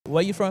Where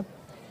are you from?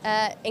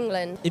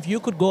 England. If you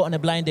could go on a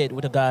blind date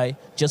with a guy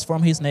just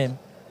from his name,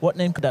 what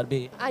name could that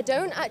be? I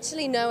don't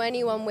actually know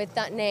anyone with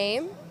that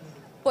name,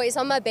 but it's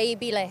on my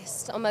baby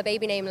list, on my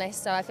baby name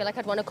list. So I feel like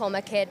I'd want to call my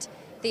kid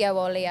Theo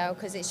or Leo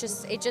because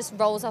it just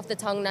rolls off the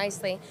tongue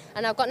nicely,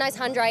 and I've got nice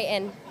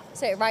handwriting,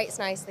 so it writes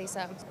nicely.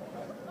 So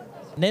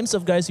Names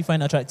of guys you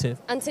find attractive.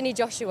 Anthony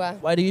Joshua.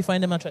 Why do you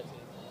find them attractive?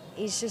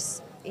 He's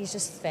just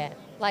fit.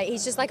 Like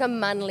he's just like a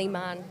manly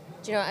man.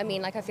 Do you know what I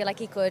mean? Like I feel like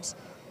he could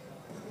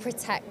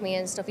protect me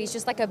and stuff. He's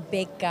just like a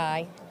big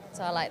guy,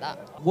 so I like that.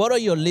 What are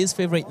your least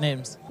favorite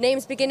names?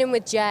 Names beginning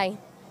with J.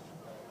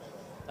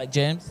 Like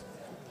James,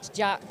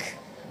 Jack.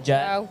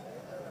 Jack, Joe.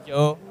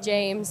 Joe.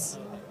 James.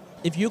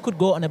 If you could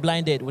go on a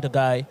blind date with a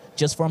guy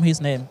just from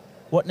his name,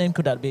 what name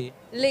could that be?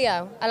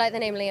 Leo. I like the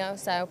name Leo,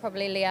 so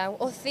probably Leo.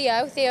 Or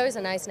Theo. Theo is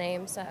a nice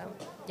name, so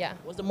yeah.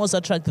 What's the most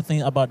attractive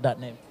thing about that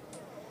name?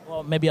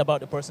 Or maybe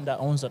about the person that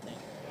owns that name?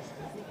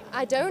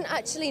 I don't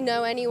actually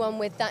know anyone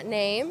with that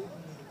name,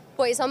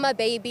 but it's on my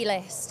baby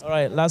list. All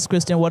right, last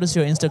question. What is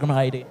your Instagram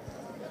ID?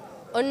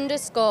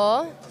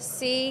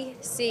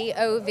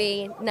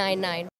 _CCOV99.